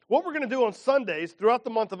what we're going to do on Sundays throughout the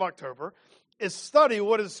month of October is study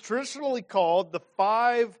what is traditionally called the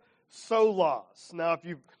 5 Solas. Now, if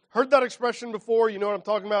you've heard that expression before, you know what I'm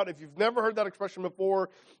talking about. If you've never heard that expression before,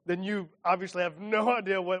 then you obviously have no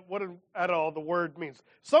idea what at all the word means.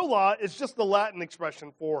 Sola is just the Latin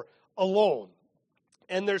expression for alone.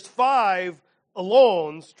 And there's 5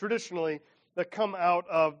 alones, traditionally, that come out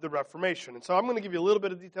of the Reformation. And so I'm going to give you a little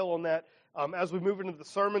bit of detail on that as we move into the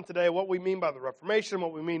sermon today, what we mean by the Reformation,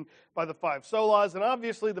 what we mean by the 5 solas. And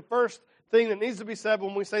obviously the first thing that needs to be said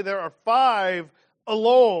when we say there are 5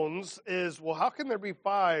 alones is, well, how can there be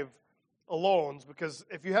 5 alones? Because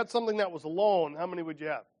if you had something that was alone, how many would you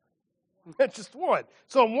have? Just one.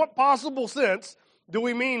 So in what possible sense do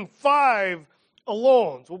we mean 5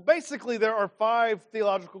 alones? Well, basically there are 5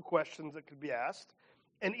 theological questions that could be asked.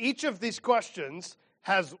 And each of these questions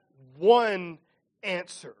has one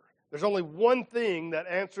answer. There's only one thing that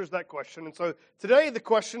answers that question. And so today the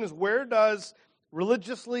question is, where does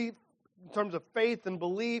religiously, in terms of faith and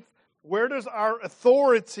belief, where does our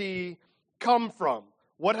authority come from?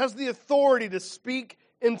 What has the authority to speak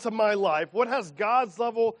into my life? What has God's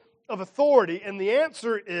level of authority? And the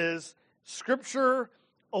answer is Scripture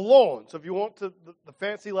alone. So if you want to, the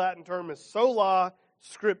fancy Latin term is sola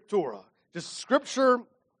scriptura. Just Scripture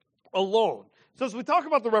alone. So as we talk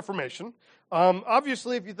about the Reformation,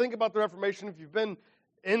 obviously if you think about the Reformation, if you've been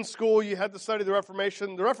in school, you had to study the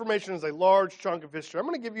Reformation. The Reformation is a large chunk of history. I'm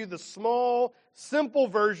going to give you the small, simple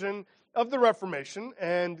version of the Reformation,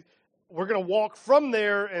 and we're going to walk from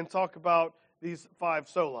there and talk about these 5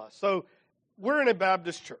 solas. So we're in a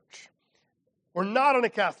Baptist church. We're not in a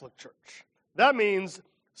Catholic church. That means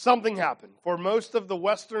something happened. For most of the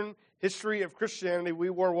Western history of Christianity, we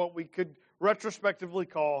were what we could retrospectively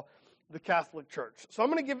call the Catholic Church. So I'm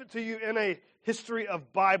going to give it to you in a history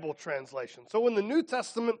of Bible translation. So when the New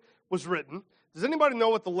Testament was written, does anybody know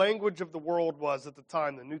what the language of the world was at the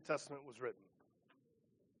time the New Testament was written?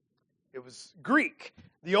 It was Greek.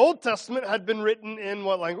 The Old Testament had been written in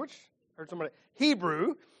what language? I heard somebody.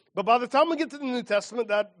 Hebrew. But by the time we get to the New Testament,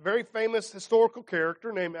 that very famous historical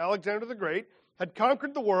character named Alexander the Great had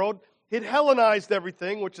conquered the world. He'd Hellenized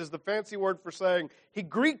everything, which is the fancy word for saying he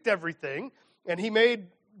Greeked everything, and he made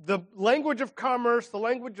the language of commerce, the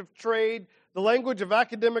language of trade, the language of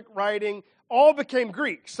academic writing, all became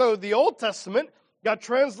Greek. So the Old Testament got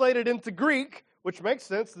translated into Greek, which makes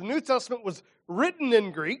sense. The New Testament was written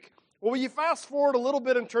in Greek. Well, when you fast forward a little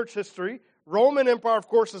bit in church history, Roman Empire, of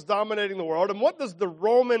course, is dominating the world. And what does the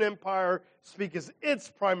Roman Empire speak as its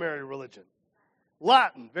primary religion?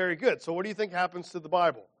 Latin. Very good. So what do you think happens to the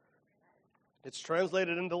Bible? It's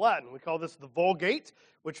translated into Latin. We call this the Vulgate,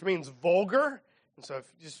 which means vulgar. And so if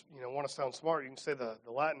you just want to sound smart, you can say the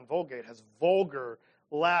Latin Vulgate has vulgar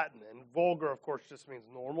Latin. And vulgar, of course, just means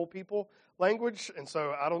normal people language. And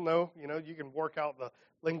so I don't know, you can work out the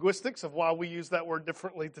linguistics of why we use that word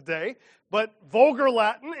differently today. But vulgar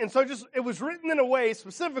Latin, and so it was written in a way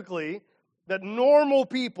specifically that normal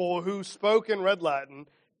people who spoke and read Latin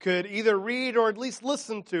could either read or at least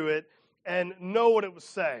listen to it and know what it was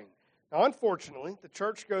saying. Now, unfortunately, the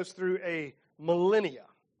church goes through a millennia,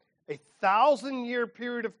 a 1,000-year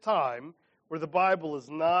period of time where the Bible is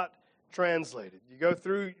not translated. You go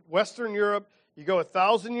through Western Europe, you go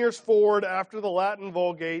 1,000 years forward after the Latin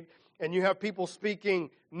Vulgate, and you have people speaking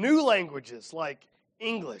new languages like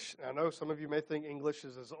English. Now, I know some of you may think English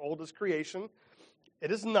is as old as creation.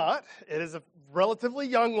 It is not. It is a relatively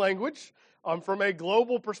young language from a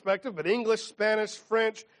global perspective, but English, Spanish,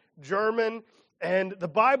 French, German, and the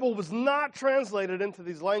Bible was not translated into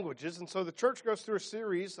these languages. And so the church goes through a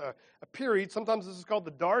series, a period, sometimes this is called the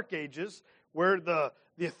Dark Ages, where the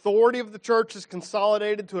authority of the church is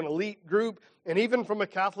consolidated to an elite group. And even from a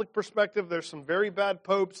Catholic perspective, there's some very bad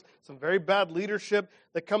popes, some very bad leadership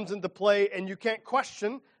that comes into play. And you can't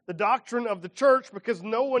question the doctrine of the church because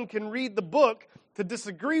no one can read the book to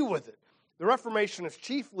disagree with it. The Reformation is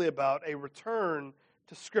chiefly about a return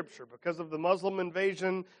to Scripture. Because of the Muslim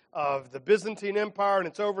invasion of the Byzantine Empire and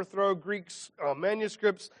its overthrow, Greek's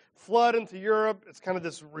manuscripts flood into Europe. It's kind of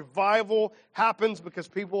this revival happens because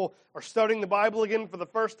people are studying the Bible again for the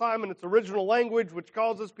first time in its original language, which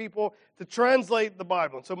causes people to translate the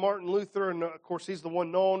Bible. And so Martin Luther, and of course he's the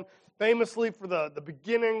one known famously for the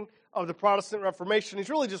beginning of the Protestant Reformation. He's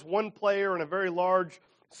really just one player in a very large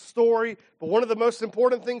story. But one of the most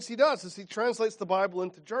important things he does is he translates the Bible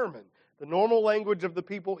into German, the normal language of the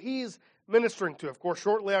people he's ministering to. Of course,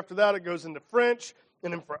 shortly after that, it goes into French.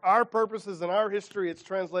 And then for our purposes and our history, it's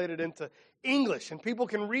translated into English. And people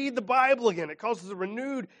can read the Bible again. It causes a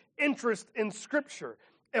renewed interest in Scripture.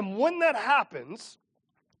 And when that happens,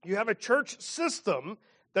 you have a church system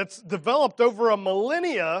that's developed over a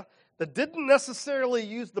millennia that didn't necessarily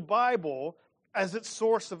use the Bible as its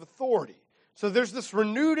source of authority. So there's this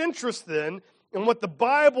renewed interest then in what the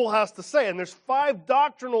Bible has to say. And there's 5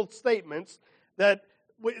 doctrinal statements that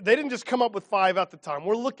they didn't just come up with 5 at the time.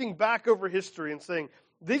 We're looking back over history and saying,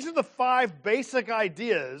 these are the 5 basic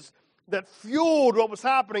ideas that fueled what was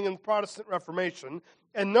happening in the Protestant Reformation.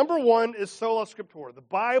 And number 1 is Sola Scriptura. The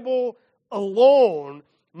Bible alone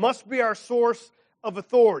must be our source of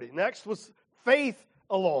authority. Next was faith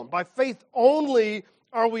alone. By faith only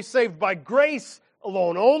are we saved. By grace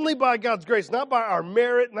alone. Only by God's grace. Not by our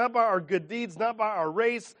merit, not by our good deeds, not by our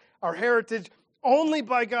race, our heritage. Only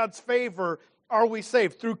by God's favor are we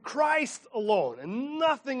saved. Through Christ alone. And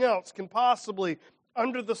nothing else can possibly,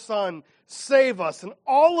 under the sun, save us. And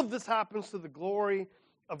all of this happens to the glory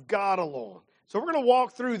of God alone. So we're going to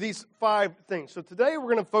walk through these 5 things. So today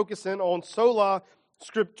we're going to focus in on Sola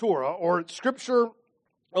Scriptura, or Scripture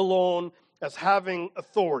alone as having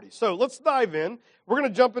authority. So let's dive in. We're going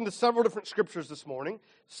to jump into several different scriptures this morning.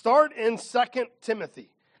 Start in 2 Timothy.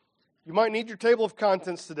 You might need your table of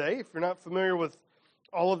contents today if you're not familiar with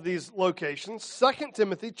all of these locations. 2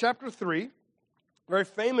 Timothy chapter 3, very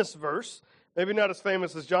famous verse. Maybe not as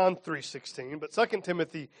famous as John 3:16, but 2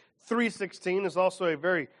 Timothy 3:16 is also a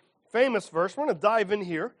very famous verse. We're going to dive in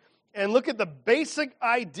here and look at the basic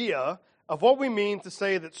idea of what we mean to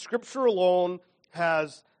say that Scripture alone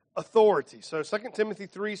has authority. So 2 Timothy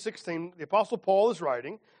 3:16, the Apostle Paul is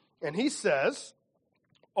writing, and he says,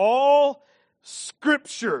 all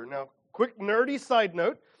Scripture. Now, quick nerdy side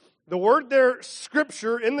note, the word there,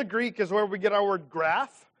 Scripture, in the Greek is where we get our word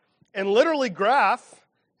graph, and literally graph,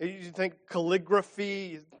 you think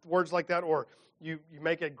calligraphy, words like that, or you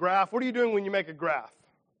make a graph. What are you doing when you make a graph?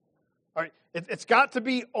 All right, it's got to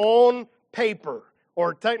be on paper,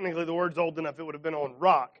 or technically the word's old enough, it would have been on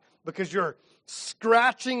rock, because you're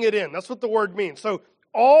scratching it in. That's what the word means. So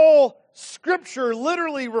all Scripture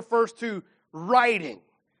literally refers to writing,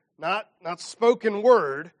 not spoken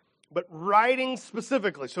word, but writing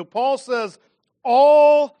specifically. So Paul says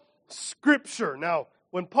all Scripture. Now,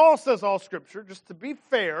 when Paul says all Scripture, just to be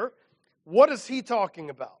fair, what is he talking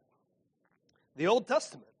about? The Old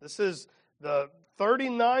Testament. This is the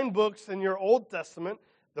 39 books in your Old Testament,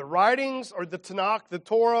 the writings, or the Tanakh, the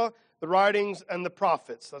Torah, the writings, and the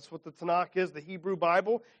prophets. That's what the Tanakh is, the Hebrew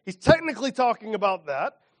Bible. He's technically talking about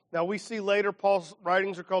that. Now, we see later Paul's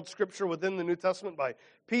writings are called Scripture within the New Testament by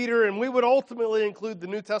Peter, and we would ultimately include the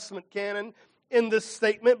New Testament canon in this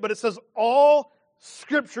statement, but it says all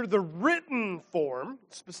Scripture, the written form,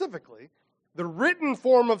 specifically, the written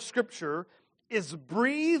form of Scripture is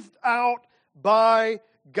breathed out by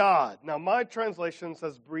God. Now, my translation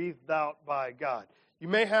says breathed out by God. You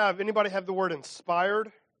may have, anybody have the word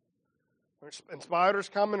inspired? Or inspired is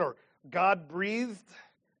common, or God breathed.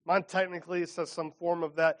 Mine technically says some form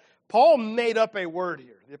of that. Paul made up a word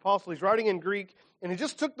here. The apostle, he's writing in Greek, and he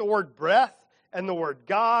just took the word breath and the word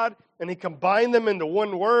God, and he combined them into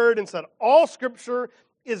one word and said, all Scripture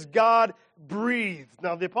is God breathed.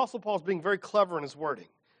 Now, the apostle Paul is being very clever in his wording.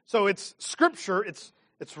 So it's Scripture, it's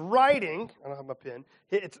writing. I don't have my pen.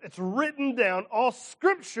 It's written down. All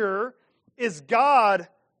Scripture is God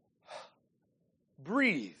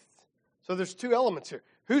breathed. So there's 2 elements here.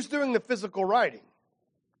 Who's doing the physical writing?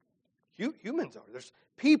 Humans are. There's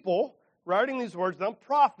people writing these words down,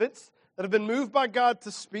 prophets that have been moved by God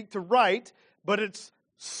to speak, to write, but its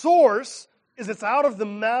source is it's out of the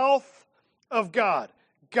mouth of God.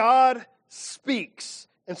 God speaks.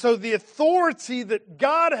 And so the authority that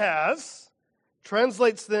God has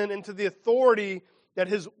translates then into the authority that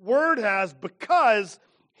His Word has because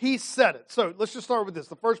He said it. So let's just start with this.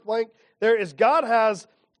 The first blank there is God has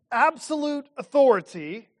absolute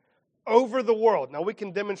authority over the world. Now, we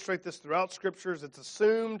can demonstrate this throughout Scriptures. It's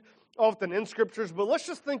assumed often in Scriptures, but let's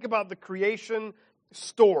just think about the creation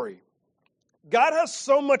story. God has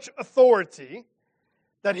so much authority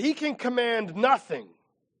that He can command nothing,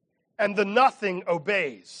 and the nothing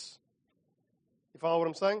obeys. You follow what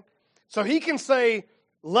I'm saying? So He can say,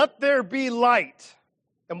 let there be light.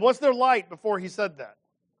 And was there light before He said that?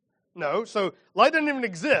 No. So light didn't even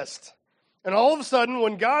exist. And all of a sudden,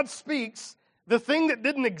 when God speaks, the thing that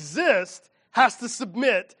didn't exist has to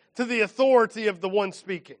submit to the authority of the one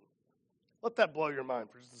speaking. Let that blow your mind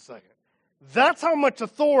for just a second. That's how much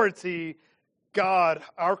authority God,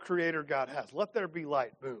 our Creator God, has. Let there be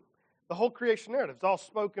light. Boom. The whole creation narrative is all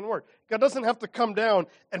spoken word. God doesn't have to come down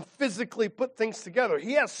and physically put things together.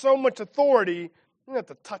 He has so much authority, you don't have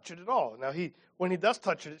to touch it at all. Now, when He does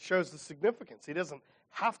touch it, it shows the significance. He doesn't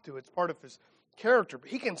have to. It's part of His character. But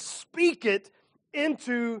He can speak it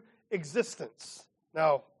into existence.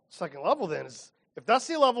 Now, second level then is if that's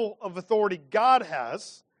the level of authority God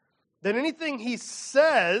has, then anything he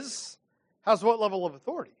says has what level of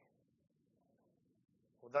authority?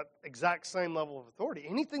 Well, that exact same level of authority.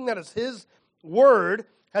 Anything that is his word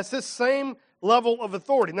has his same level of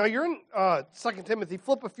authority. Now, you're in 2 Timothy.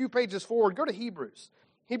 Flip a few pages forward. Go to Hebrews.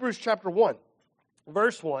 Hebrews chapter 1,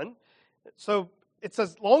 verse 1. So it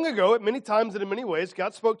says, long ago, at many times and in many ways,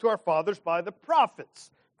 God spoke to our fathers by the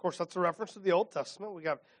prophets. Of course, that's a reference to the Old Testament. We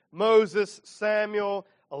got Moses, Samuel,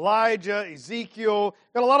 Elijah, Ezekiel.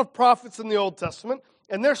 Got a lot of prophets in the Old Testament.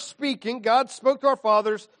 And they're speaking. God spoke to our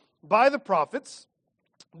fathers by the prophets.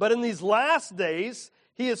 But in these last days,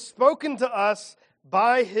 he has spoken to us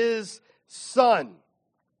by his Son,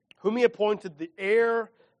 whom he appointed the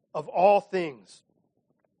heir of all things,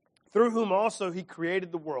 through whom also he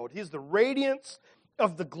created the world. He is the radiance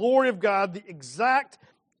of the glory of God, the exact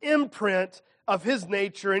imprint of his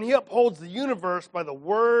nature, and he upholds the universe by the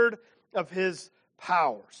word of his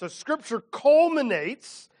power. So Scripture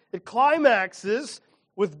culminates, it climaxes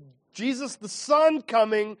with Jesus the Son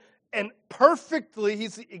coming, and perfectly,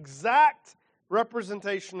 he's the exact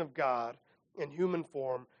representation of God in human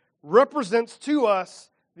form, represents to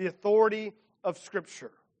us the authority of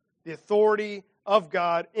Scripture, the authority of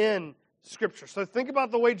God in Scripture. So think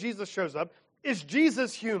about the way Jesus shows up. Is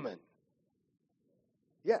Jesus human?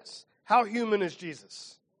 Yes. How human is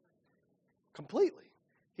Jesus? Completely.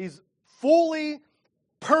 He's fully,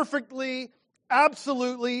 perfectly,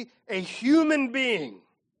 absolutely a human being.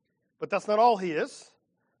 But that's not all he is.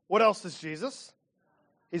 What else is Jesus?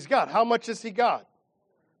 He's God. How much is he God?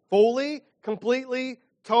 Fully, completely,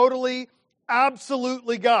 totally,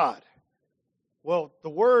 absolutely God. Well, the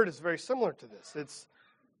Word is very similar to this. It's,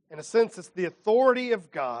 in a sense, it's the authority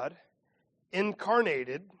of God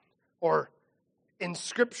incarnated or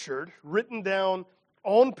inscriptured, written down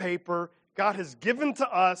on paper. God has given to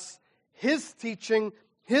us his teaching,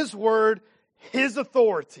 his word, his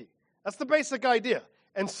authority. That's the basic idea.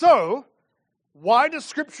 And so, why does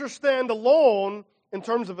Scripture stand alone in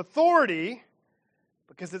terms of authority?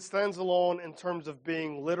 Because it stands alone in terms of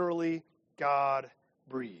being literally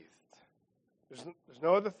God-breathed. There's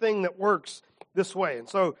no other thing that works this way. And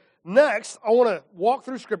so, next, I want to walk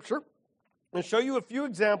through Scripture and show you a few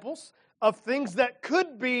examples of things that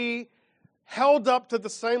could be held up to the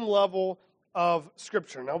same level of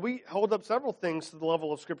Scripture. Now, we hold up several things to the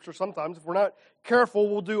level of Scripture sometimes. If we're not careful,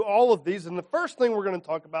 we'll do all of these. And the first thing we're going to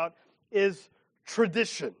talk about is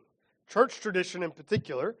tradition, church tradition in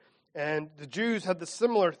particular. And the Jews had the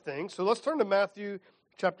similar thing. So let's turn to Matthew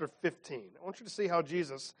chapter 15. I want you to see how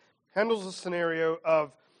Jesus handles the scenario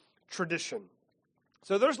of tradition.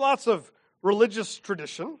 So there's lots of religious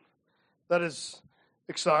tradition that is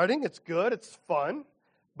exciting, it's good, it's fun,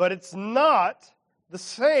 but it's not the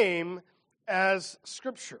same as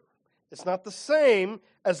Scripture. It's not the same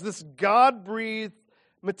as this God-breathed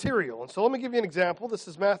material. And so let me give you an example. This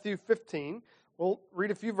is Matthew 15. We'll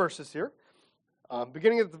read a few verses here.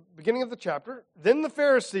 Beginning of the chapter. Then the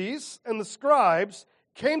Pharisees and the scribes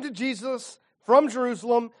came to Jesus from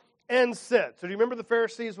Jerusalem and said. So do you remember the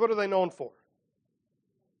Pharisees? What are they known for?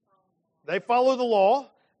 They follow the law.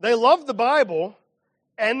 They love the Bible.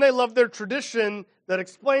 And they love their tradition that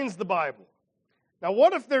explains the Bible. Now,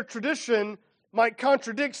 what if their tradition might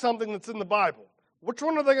contradict something that's in the Bible? Which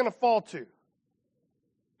one are they going to fall to?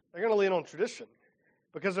 They're going to lean on tradition.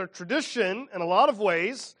 Because their tradition, in a lot of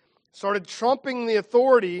ways, started trumping the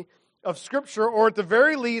authority of Scripture, or at the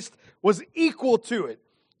very least, was equal to it.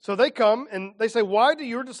 So they come and they say, why do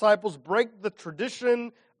your disciples break the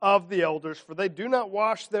tradition of the elders? For they do not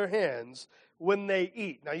wash their hands when they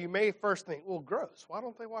eat. Now, you may first think, well, gross. Why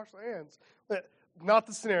don't they wash their hands? But not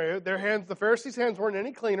the scenario. Their hands, the Pharisees' hands weren't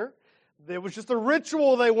any cleaner. It was just a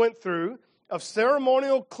ritual they went through of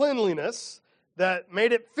ceremonial cleanliness that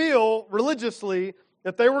made it feel religiously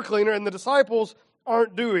that they were cleaner, and the disciples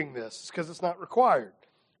aren't doing this because it's not required.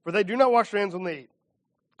 For they do not wash their hands when they eat.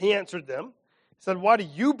 He answered them. He said, why do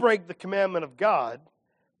you break the commandment of God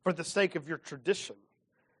for the sake of your tradition?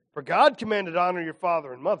 For God commanded, honor your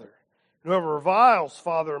father and mother. And whoever reviles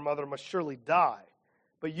father or mother must surely die.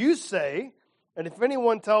 But you say, and if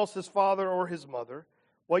anyone tells his father or his mother,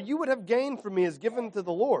 what you would have gained from me is given to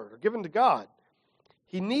the Lord, or given to God,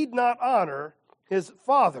 he need not honor his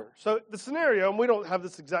father. So the scenario, and we don't have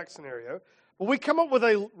this exact scenario, but we come up with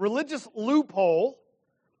a religious loophole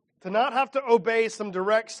to not have to obey some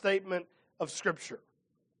direct statement of Scripture.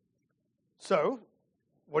 So,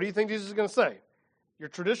 what do you think Jesus is going to say? Your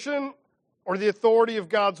tradition or the authority of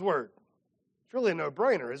God's Word? It's really a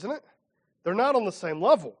no-brainer, isn't it? They're not on the same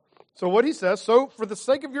level. So what he says, so for the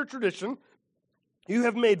sake of your tradition, you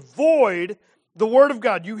have made void the Word of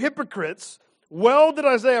God. You hypocrites, Well did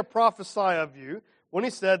Isaiah prophesy of you when he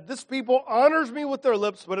said, this people honors me with their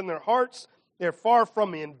lips, but in their hearts they are far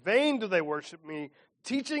from me. In vain do they worship me,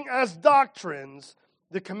 teaching as doctrines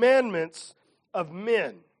the commandments of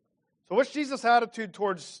men. So what's Jesus' attitude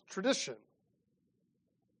towards tradition?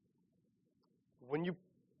 When you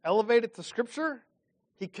elevate it to Scripture,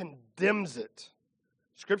 he condemns it.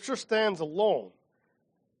 Scripture stands alone.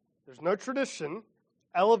 There's no tradition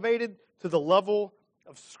elevated to the level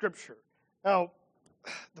of Scripture. Now,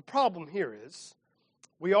 the problem here is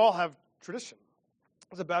we all have tradition.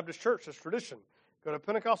 As a Baptist church, there's tradition. Go to a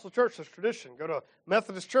Pentecostal church, there's tradition. Go to a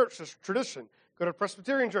Methodist church, there's tradition. Go to a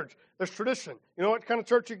Presbyterian church, there's tradition. You know what kind of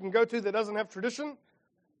church you can go to that doesn't have tradition?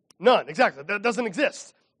 None, exactly. That doesn't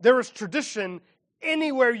exist. There is tradition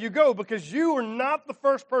anywhere you go because you are not the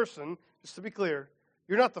first person, just to be clear,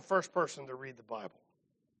 you're not the first person to read the Bible.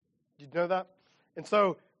 Did you know that? And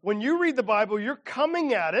so when you read the Bible, you're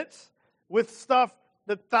coming at it with stuff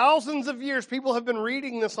that thousands of years people have been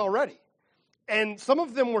reading this already. And some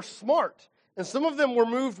of them were smart, and some of them were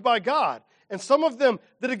moved by God, and some of them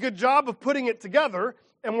did a good job of putting it together,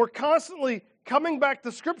 and we're constantly coming back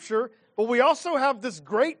to Scripture, but we also have this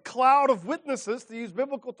great cloud of witnesses, to use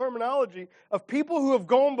biblical terminology, of people who have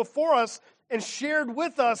gone before us and shared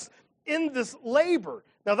with us in this labor.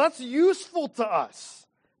 Now that's useful to us,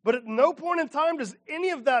 but at no point in time does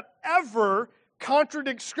any of that ever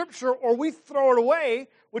contradict Scripture or we throw it away,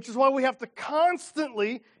 which is why we have to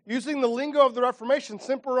constantly, using the lingo of the Reformation,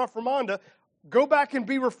 semper reformanda, go back and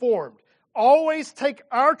be reformed. Always take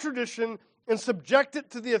our tradition and subject it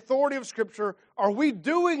to the authority of Scripture. Are we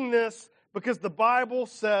doing this because the Bible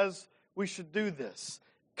says we should do this?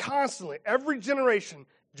 Constantly, every generation,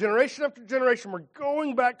 generation after generation, we're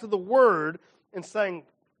going back to the Word and saying,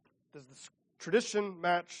 does the tradition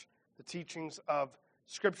match the teachings of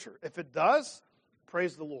Scripture? If it does,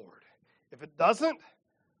 praise the Lord. If it doesn't,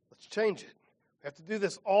 let's change it. We have to do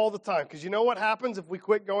this all the time. Because you know what happens if we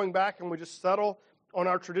quit going back and we just settle on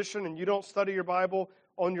our tradition and you don't study your Bible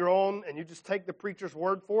on your own and you just take the preacher's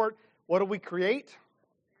word for it? What do we create?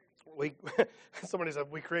 Somebody said,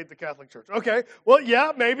 we create the Catholic Church. Okay, well,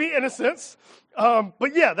 yeah, maybe in a sense.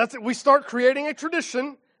 But yeah, that's it. We start creating a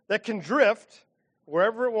tradition that can drift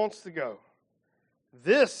wherever it wants to go.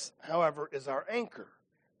 This, however, is our anchor.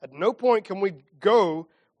 At no point can we go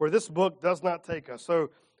where this book does not take us. So,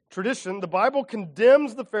 tradition, the Bible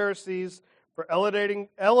condemns the Pharisees for elevating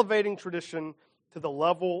tradition to the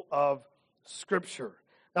level of Scripture.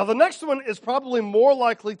 Now, the next one is probably more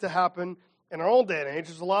likely to happen in our own day and age.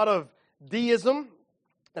 There's a lot of deism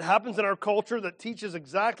that happens in our culture that teaches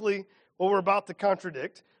exactly what we're about to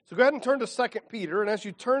contradict. So go ahead and turn to 2 Peter, and as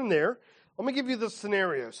you turn there, let me give you this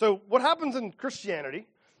scenario. So what happens in Christianity,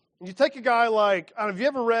 and you take a guy like, have you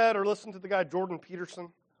ever read or listened to the guy Jordan Peterson?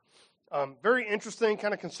 Very interesting,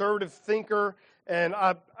 kind of conservative thinker, and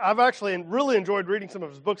I've actually really enjoyed reading some of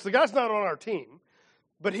his books. The guy's not on our team,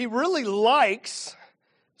 but he really likes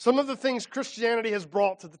some of the things Christianity has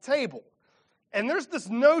brought to the table. And there's this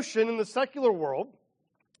notion in the secular world,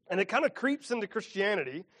 and it kind of creeps into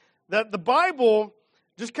Christianity, that the Bible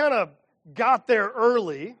just kind of got there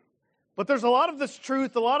early, but there's a lot of this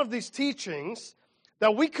truth, a lot of these teachings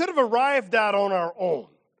that we could have arrived at on our own.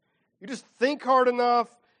 You just think hard enough,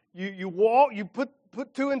 you walk, you put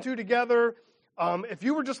two and two together. If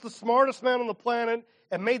you were just the smartest man on the planet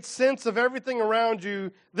and made sense of everything around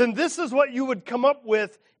you, then this is what you would come up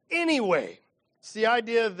with anyway. It's the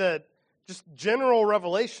idea that just general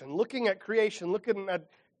revelation, looking at creation, looking at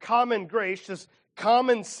common grace, just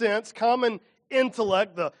common sense, common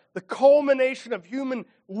intellect, the culmination of human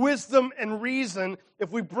wisdom and reason,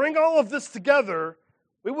 if we bring all of this together,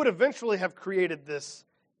 we would eventually have created this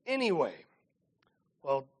anyway.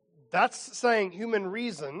 Well, that's saying human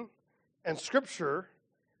reason and Scripture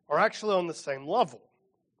are actually on the same level.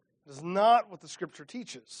 It is not what the Scripture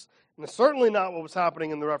teaches. And it's certainly not what was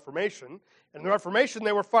happening in the Reformation. In the Reformation,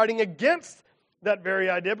 they were fighting against that very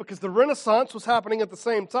idea because the Renaissance was happening at the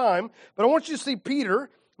same time. But I want you to see Peter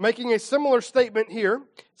making a similar statement here.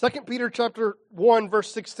 2 Peter chapter 1,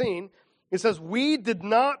 verse 16. It says, "We did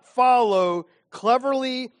not follow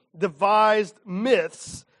cleverly devised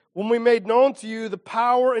myths when we made known to you the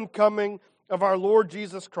power and coming of our Lord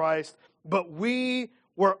Jesus Christ, but we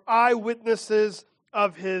were eyewitnesses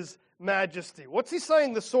of His majesty." What's he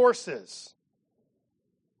saying the source is?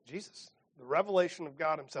 Jesus, the revelation of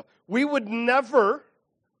God Himself. We would never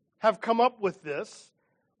have come up with this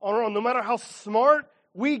on our own. No matter how smart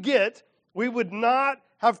we get, we would not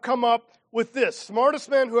have come up with this. Smartest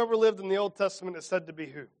man who ever lived in the Old Testament is said to be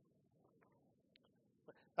who?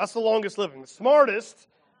 That's the longest living. The smartest,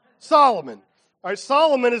 Solomon. All right,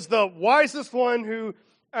 Solomon is the wisest one who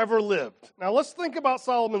ever lived. Now let's think about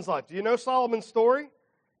Solomon's life. Do you know Solomon's story?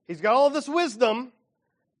 He's got all of this wisdom,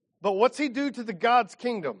 but what's he do to the God's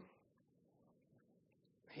kingdom?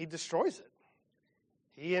 He destroys it.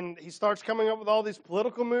 He starts coming up with all these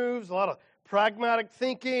political moves, a lot of pragmatic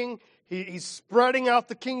thinking. He's spreading out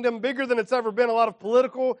the kingdom bigger than it's ever been, a lot of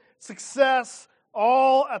political success,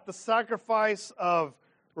 all at the sacrifice of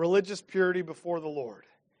religious purity before the Lord.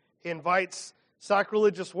 He invites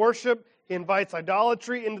sacrilegious worship. He invites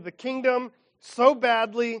idolatry into the kingdom so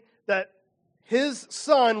badly that his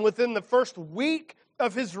son, within the first week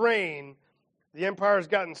of his reign, the empire has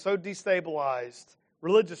gotten so destabilized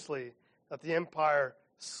religiously that the empire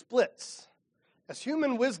splits. As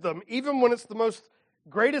human wisdom, even when it's the most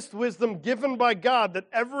greatest wisdom given by God that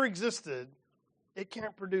ever existed, it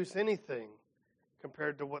can't produce anything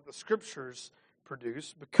compared to what the Scriptures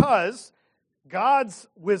produce, because God's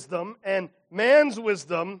wisdom and man's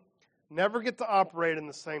wisdom never get to operate in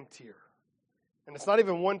the same tier. And it's not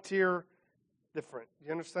even one tier different.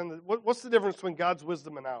 You understand? What's the difference between God's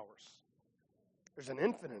wisdom and ours? There's an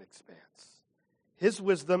infinite expanse. His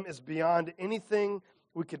wisdom is beyond anything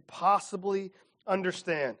we could possibly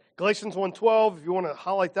understand. Galatians 1:12, if you want to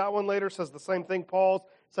highlight that one later, says the same thing. Paul's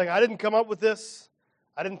saying, I didn't come up with this.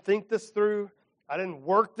 I didn't think this through. I didn't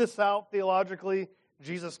work this out theologically.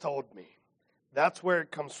 Jesus told me. That's where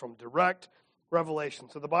it comes from, direct revelation.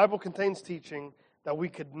 So the Bible contains teaching that we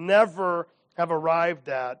could never have arrived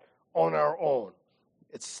at on our own.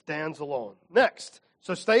 It stands alone. Next,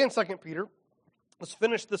 so stay in 2 Peter. Let's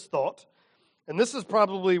finish this thought. And this is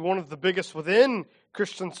probably one of the biggest within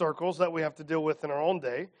Christian circles that we have to deal with in our own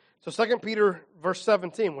day. So 2 Peter verse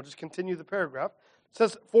 17, we'll just continue the paragraph. It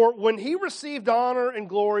says, for when he received honor and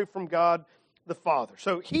glory from God the Father.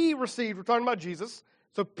 So he received, we're talking about Jesus.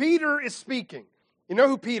 So Peter is speaking. You know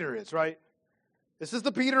who Peter is, right? This is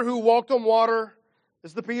the Peter who walked on water.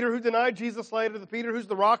 This is the Peter who denied Jesus later. The Peter who's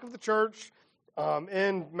the rock of the church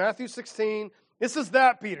in Matthew 16. This is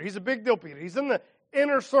that Peter. He's a big deal Peter. He's in the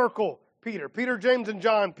inner circle Peter. Peter, James, and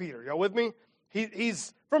John Peter. Y'all with me?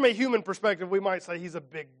 He's, from a human perspective, we might say he's a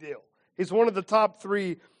big deal. He's one of the top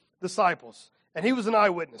 3 disciples. And he was an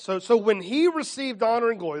eyewitness. So when he received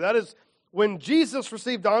honor and glory, that is, when Jesus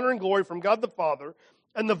received honor and glory from God the Father,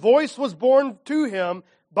 and the voice was borne to him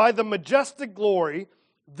by the majestic glory,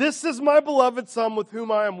 this is my beloved Son with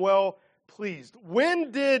whom I am well pleased.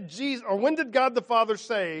 When did God the Father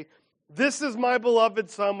say, this is my beloved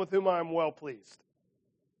Son with whom I am well pleased?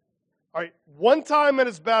 All right, one time at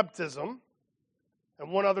his baptism,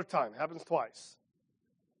 and one other time. It happens twice.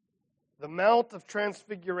 The Mount of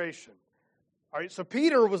Transfiguration. All right, so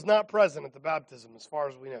Peter was not present at the baptism as far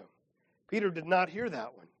as we know. Peter did not hear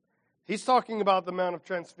that one. He's talking about the Mount of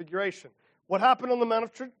Transfiguration. What happened on the Mount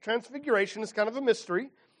of Transfiguration is kind of a mystery.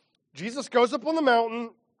 Jesus goes up on the mountain,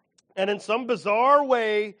 and in some bizarre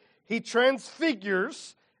way, he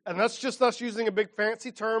transfigures, and that's just us using a big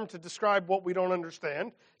fancy term to describe what we don't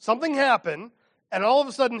understand. Something happened, and all of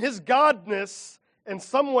a sudden, his godness in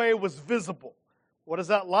some way was visible. What is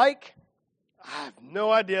that like? I have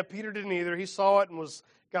no idea. Peter didn't either. He saw it and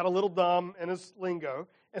got a little dumb in his lingo.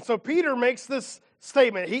 And so Peter makes this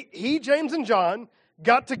statement. He, James, and John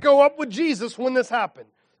got to go up with Jesus when this happened.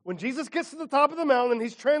 When Jesus gets to the top of the mountain and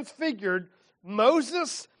he's transfigured,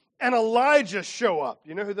 Moses and Elijah show up.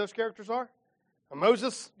 You know who those characters are?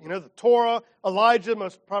 Moses, the Torah, Elijah,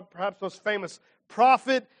 perhaps most famous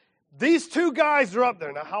prophet. These 2 guys are up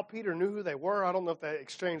there. Now, how Peter knew who they were, I don't know if they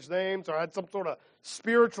exchanged names or had some sort of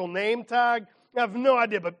spiritual name tag. I have no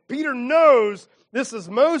idea. But Peter knows this is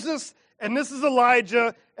Moses and this is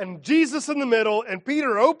Elijah and Jesus in the middle. And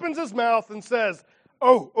Peter opens his mouth and says,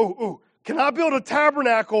 oh, can I build a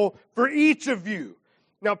tabernacle for each of you?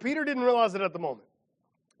 Now, Peter didn't realize it at the moment,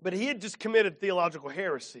 but he had just committed theological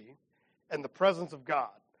heresy in the presence of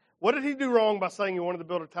God. What did he do wrong by saying he wanted to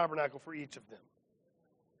build a tabernacle for each of them?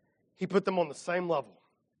 He put them on the same level.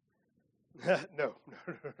 No.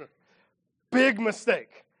 Big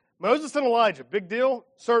mistake. Moses and Elijah, big deal?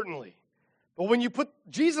 Certainly. But when you put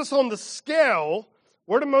Jesus on the scale,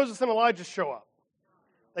 where do Moses and Elijah show up?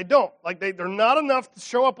 They don't. They're not enough to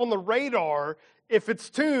show up on the radar if it's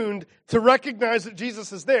tuned to recognize that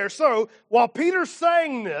Jesus is there. So, while Peter's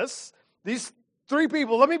saying this, these 3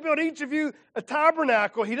 people, let me build each of you a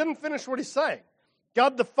tabernacle, he doesn't finish what he's saying.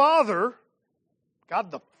 God the Father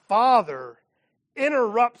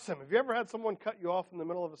interrupts him. Have you ever had someone cut you off in the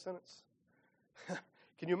middle of a sentence?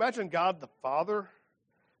 Can you imagine God the Father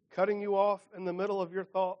cutting you off in the middle of your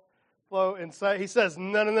thought flow and he says,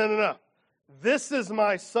 no. This is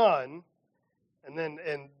my Son. And then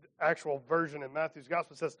in actual version in Matthew's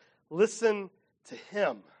gospel it says, listen to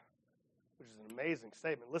him, which is an amazing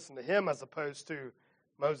statement. Listen to him as opposed to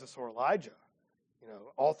Moses or Elijah,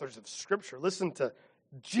 authors of Scripture. Listen to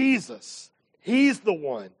Jesus. He's the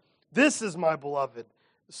one. This is my beloved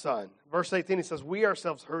Son. Verse 18, he says, we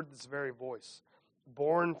ourselves heard this very voice,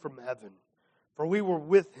 born from heaven, for we were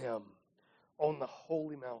with him on the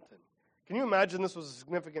holy mountain. Can you imagine this was a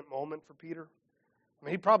significant moment for Peter? I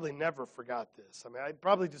mean, he probably never forgot this. I mean, he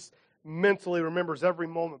probably just mentally remembers every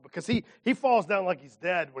moment because he falls down like he's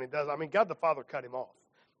dead when he does. I mean, God the Father cut him off.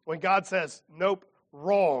 When God says, nope,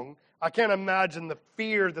 wrong, I can't imagine the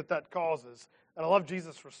fear that causes. And I love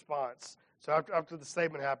Jesus' response. So after the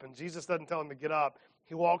statement happens, Jesus doesn't tell him to get up.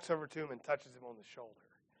 He walks over to him and touches him on the shoulder.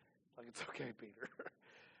 Like, it's okay, Peter.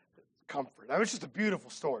 Comfort. That was just a beautiful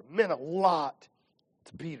story. It meant a lot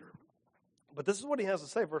to Peter. But this is what he has to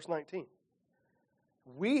say, verse 19.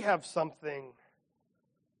 We have something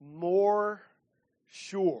more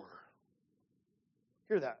sure.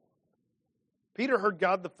 Hear that. Peter heard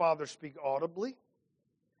God the Father speak audibly.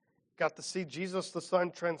 Got to see Jesus the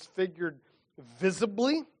Son transfigured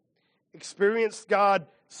visibly. Experienced God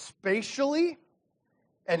spatially.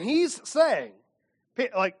 And he's saying,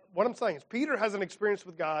 like what I'm saying is Peter has an experience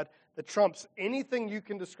with God that trumps anything you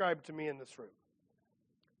can describe to me in this room.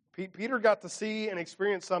 Peter got to see and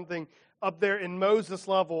experience something up there in Moses'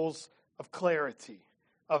 levels of clarity,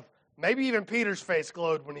 of maybe even Peter's face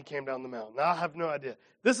glowed when he came down the mountain. I have no idea.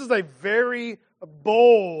 This is a very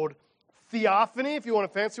bold theophany, if you want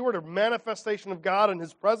a fancy word, a manifestation of God and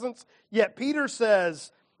his presence. Yet Peter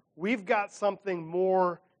says, we've got something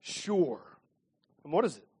more sure. And what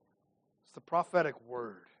is it? It's the prophetic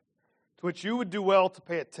word, to which you would do well to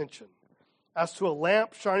pay attention, as to a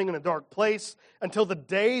lamp shining in a dark place, until the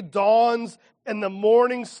day dawns and the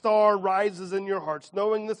morning star rises in your hearts,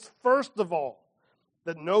 knowing this first of all,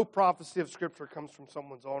 that no prophecy of Scripture comes from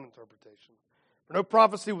someone's own interpretation. For no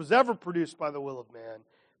prophecy was ever produced by the will of man,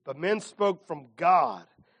 but men spoke from God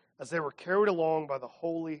as they were carried along by the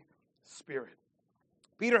Holy Spirit.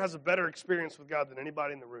 Peter has a better experience with God than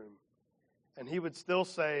anybody in the room. And he would still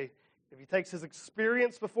say, if he takes his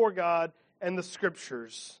experience before God and the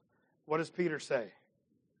Scriptures, what does Peter say?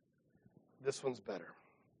 This one's better.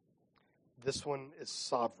 This one is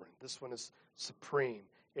sovereign. This one is supreme.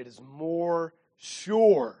 It is more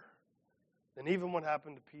sure than even what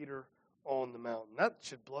happened to Peter on the mountain. That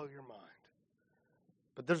should blow your mind.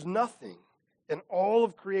 But there's nothing in all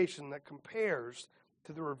of creation that compares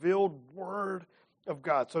to the revealed Word of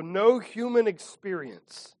God. So no human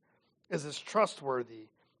experience is as trustworthy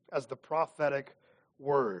as the prophetic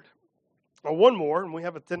Word. Well, one more, and we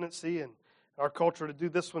have a tendency in our culture to do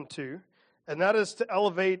this one too, and that is to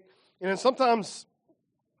elevate, sometimes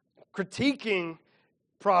critiquing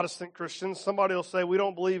Protestant Christians. Somebody will say, we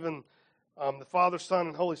don't believe in the Father, Son,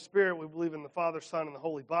 and Holy Spirit. We believe in the Father, Son, and the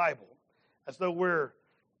Holy Bible. As though we're,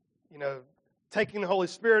 taking the Holy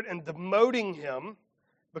Spirit and demoting Him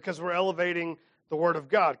because we're elevating the Word of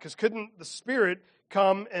God. Because couldn't the Spirit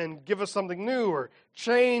come and give us something new or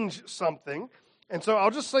change something? And so I'll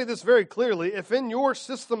just say this very clearly. If in your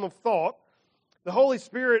system of thought, the Holy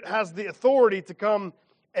Spirit has the authority to come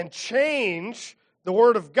and change the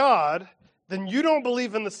Word of God, then you don't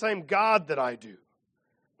believe in the same God that I do.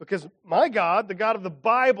 Because my God, the God of the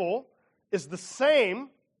Bible, is the same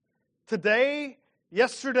today,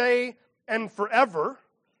 yesterday, and forever.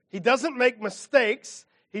 He doesn't make mistakes.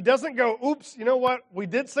 He doesn't go, oops, you know what? We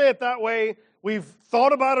did say it that way. We've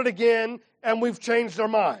thought about it again, and we've changed our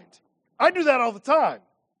mind. I do that all the time.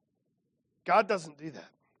 God doesn't do that.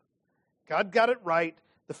 God got it right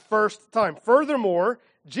the first time. Furthermore,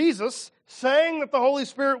 Jesus, saying that the Holy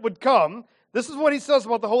Spirit would come, this is what he says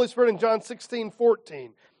about the Holy Spirit in John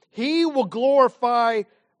 16:14. He will glorify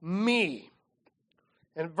me.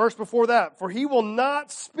 And verse before that, for he will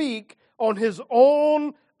not speak on his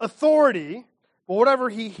own authority, but whatever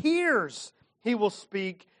he hears, he will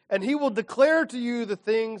speak, and he will declare to you the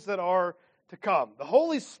things that are to come. The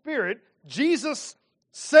Holy Spirit, Jesus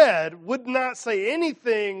said, would not say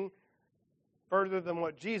anything further than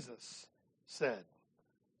what Jesus said.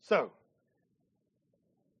 So,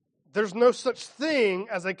 there's no such thing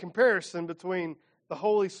as a comparison between the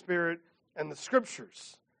Holy Spirit and the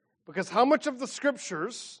Scriptures. Because how much of the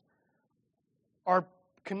Scriptures are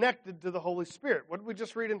connected to the Holy Spirit? What did we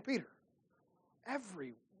just read in Peter?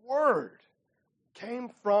 Every word came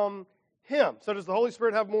from Him. So does the Holy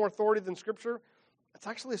Spirit have more authority than Scripture? That's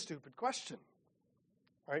actually a stupid question.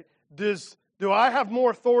 Right? Do I have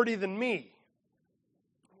more authority than me?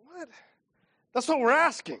 What? That's what we're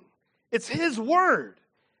asking. It's His Word.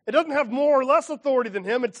 It doesn't have more or less authority than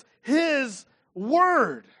Him. It's His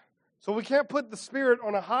Word. So we can't put the Spirit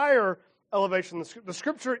on a higher elevation. The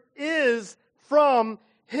Scripture is from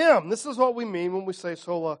Him. This is what we mean when we say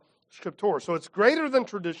Sola Scriptura. So it's greater than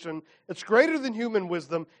tradition. It's greater than human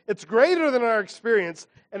wisdom. It's greater than our experience.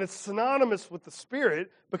 And it's synonymous with the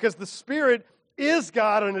Spirit because the Spirit is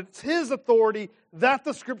God and it's His authority that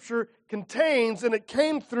the Scripture contains, and it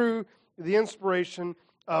came through the inspiration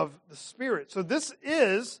of the Spirit. So this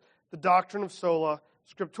is the doctrine of Sola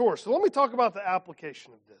Scriptura. So let me talk about the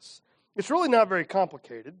application of this. It's really not very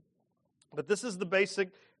complicated, but this is the basic,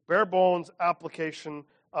 bare bones application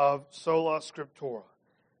of Sola Scriptura.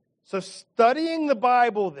 So studying the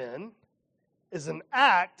Bible, then, is an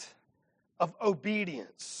act of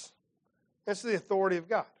obedience. That's the authority of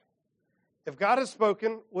God. If God has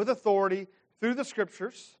spoken with authority through the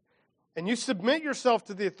Scriptures, and you submit yourself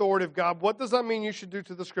to the authority of God, what does that mean you should do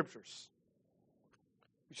to the Scriptures?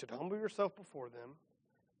 You should humble yourself before them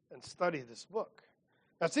and study this book.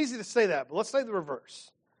 Now, it's easy to say that, but let's say the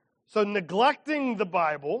reverse. So neglecting the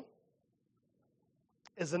Bible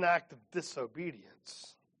is an act of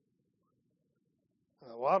disobedience.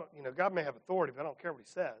 Well, God may have authority, but I don't care what He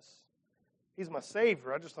says. He's my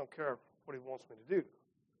Savior. I just don't care what He wants me to do.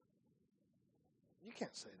 You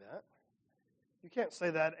can't say that. You can't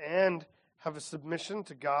say that and have a submission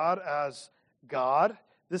to God as God.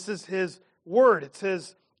 This is His word. It's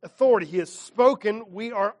His authority. He has spoken.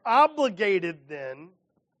 We are obligated then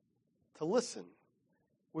to listen.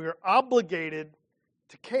 We are obligated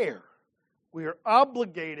to care. We are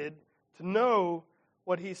obligated to know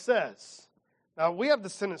what He says. Now, we have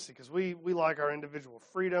this tendency, because we like our individual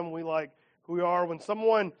freedom, we like who we are. When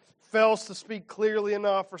someone fails to speak clearly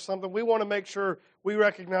enough or something, we want to make sure we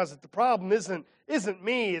recognize that the problem isn't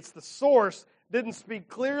me, it's the source didn't speak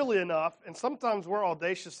clearly enough, and sometimes we're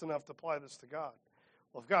audacious enough to apply this to God.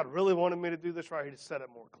 Well, if God really wanted me to do this right, He'd have said it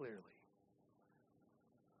more clearly.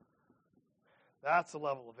 That's a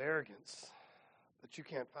level of arrogance that you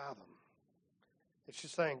can't fathom. It's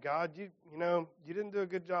just saying, God, you didn't do a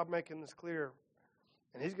good job making this clear.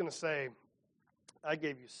 And He's going to say, I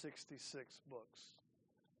gave you 66 books,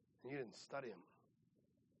 and you didn't study them.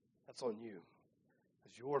 That's on you.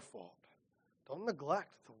 It's your fault. Don't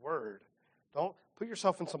neglect the Word. Don't put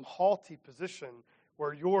yourself in some haughty position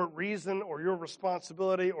where your reason or your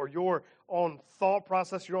responsibility or your own thought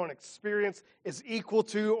process, your own experience is equal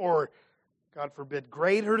to or, God forbid,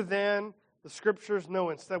 greater than the Scriptures. No,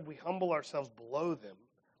 instead we humble ourselves below them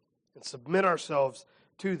and submit ourselves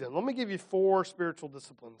to them. Let me give you 4 spiritual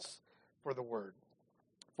disciplines for the Word.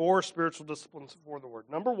 4 spiritual disciplines for the Word.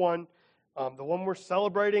 Number 1, the one we're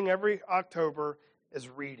celebrating every October, is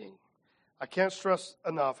reading. I can't stress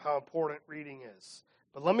enough how important reading is.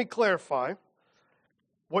 But let me clarify.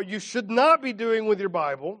 What you should not be doing with your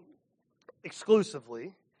Bible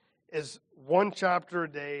exclusively is 1 chapter a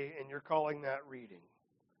day, and you're calling that reading.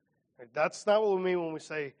 That's not what we mean when we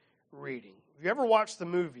say reading. Have you ever watched the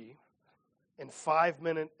movie in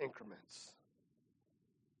 5-minute increments?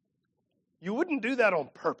 You wouldn't do that on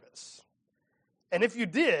purpose. And if you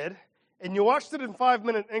did, and you watched it in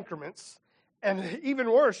 5-minute increments, and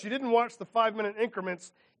even worse, you didn't watch the 5-minute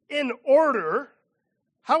increments in order,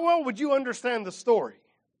 how well would you understand the story?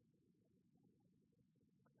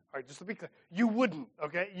 All right, just to be clear, you wouldn't,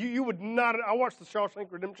 okay? You would not. I watched The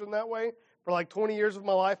Shawshank Redemption that way for like 20 years of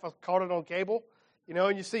my life. I caught it on cable,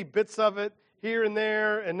 and you see bits of it here and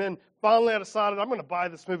there, and then finally I decided I'm going to buy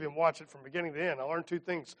this movie and watch it from beginning to end. I learned 2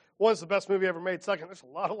 things. One, it's the best movie ever made. Second, there's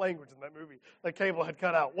a lot of language in that movie that cable had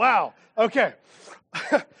cut out. Wow, okay.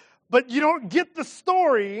 But you don't get the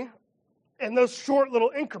story in those short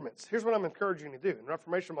little increments. Here's what I'm encouraging you to do. And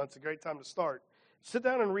Reformation Month's a great time to start. Sit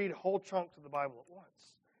down and read whole chunks of the Bible at once.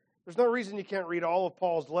 There's no reason you can't read all of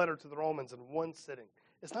Paul's letter to the Romans in one sitting.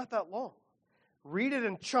 It's not that long. Read it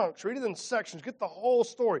in chunks. Read it in sections. Get the whole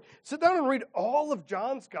story. Sit down and read all of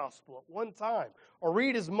John's gospel at one time. Or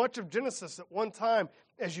read as much of Genesis at one time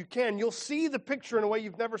as you can. You'll see the picture in a way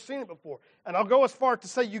you've never seen it before. And I'll go as far to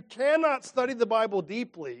say you cannot study the Bible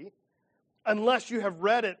deeply unless you have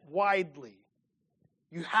read it widely.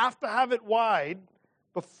 You have to have it wide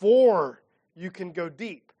before you can go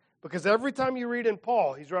deep. Because every time you read in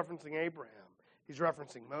Paul, he's referencing Abraham. He's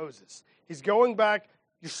referencing Moses. He's going back.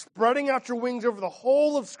 You're spreading out your wings over the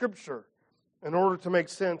whole of Scripture in order to make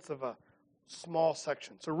sense of a small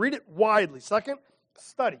section. So read it widely. Second,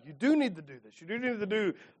 study. You do need to do this. You do need to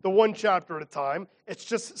do the 1 chapter at a time. It's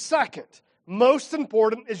just second. Most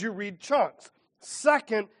important is you read chunks.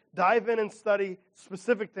 Second, dive in and study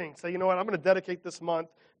specific things. Say, you know what, I'm going to dedicate this month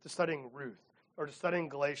to studying Ruth, or to studying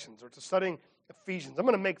Galatians, or to studying Ephesians. I'm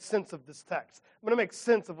going to make sense of this text. I'm going to make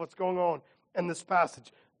sense of what's going on in this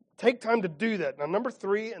passage. Take time to do that. Now, number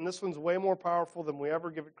 3, and this one's way more powerful than we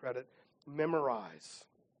ever give it credit, memorize.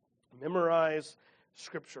 Memorize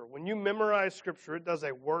Scripture. When you memorize Scripture, it does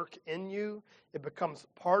a work in you. It becomes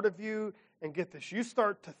part of you. And get this, you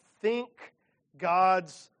start to think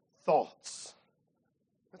God's thoughts.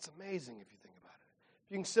 That's amazing if you think about it.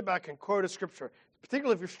 If you can sit back and quote a Scripture,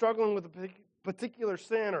 particularly if you're struggling with a particular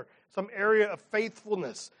sin or some area of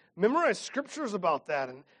faithfulness, memorize Scriptures about that.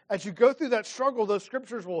 And as you go through that struggle, those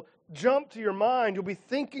Scriptures will jump to your mind. You'll be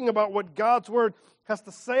thinking about what God's Word has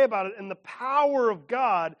to say about it. And the power of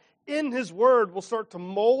God in His Word will start to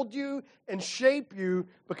mold you and shape you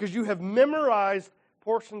because you have memorized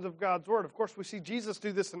portions of God's Word. Of course, we see Jesus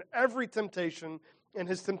do this in every temptation and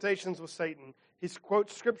His temptations with Satan. He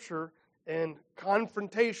quotes Scripture in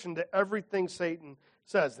confrontation to everything Satan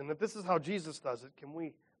says. And if this is how Jesus does it, can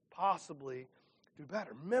we possibly do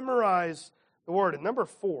better? Memorize the Word. And number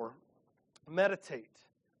 4, meditate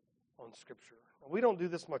on Scripture. Now, we don't do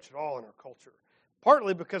this much at all in our culture,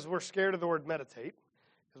 partly because we're scared of the word meditate,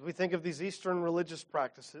 because we think of these Eastern religious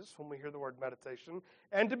practices when we hear the word meditation.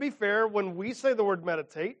 And to be fair, when we say the word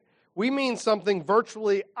meditate, we mean something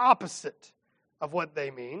virtually opposite of what they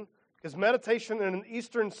mean, because meditation in an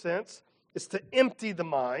Eastern sense is to empty the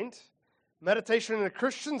mind. Meditation in a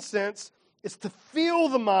Christian sense is to fill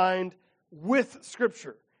the mind with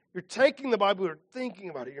Scripture. You're taking the Bible, you're thinking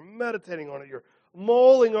about it, you're meditating on it, you're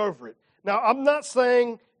mulling over it. Now, I'm not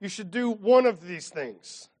saying you should do one of these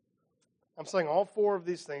things. I'm saying all 4 of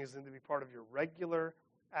these things need to be part of your regular,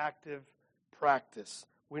 active practice.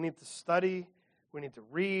 We need to study, we need to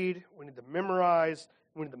read, we need to memorize,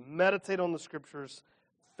 we need to meditate on the Scriptures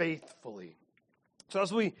faithfully. So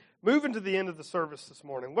as we move into the end of the service this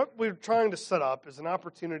morning, what we're trying to set up is an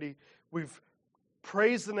opportunity. We've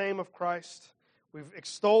praised the name of Christ. We've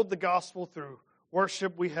extolled the gospel through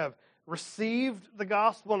worship. We have received the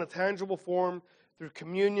gospel in a tangible form through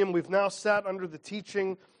communion. We've now sat under the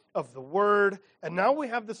teaching of the Word, and now we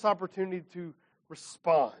have this opportunity to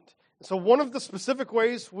respond. And so one of the specific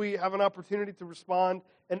ways we have an opportunity to respond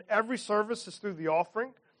in every service is through the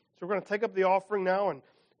offering. So we're going to take up the offering now in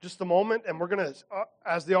just a moment, and we're going to,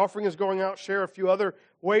 as the offering is going out, share a few other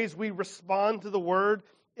ways we respond to the Word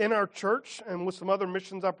in our church and with some other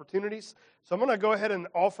missions opportunities. So I'm going to go ahead and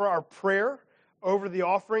offer our prayer over the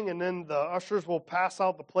offering, and then the ushers will pass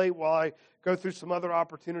out the plate while I go through some other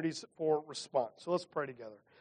opportunities for response. So let's pray together.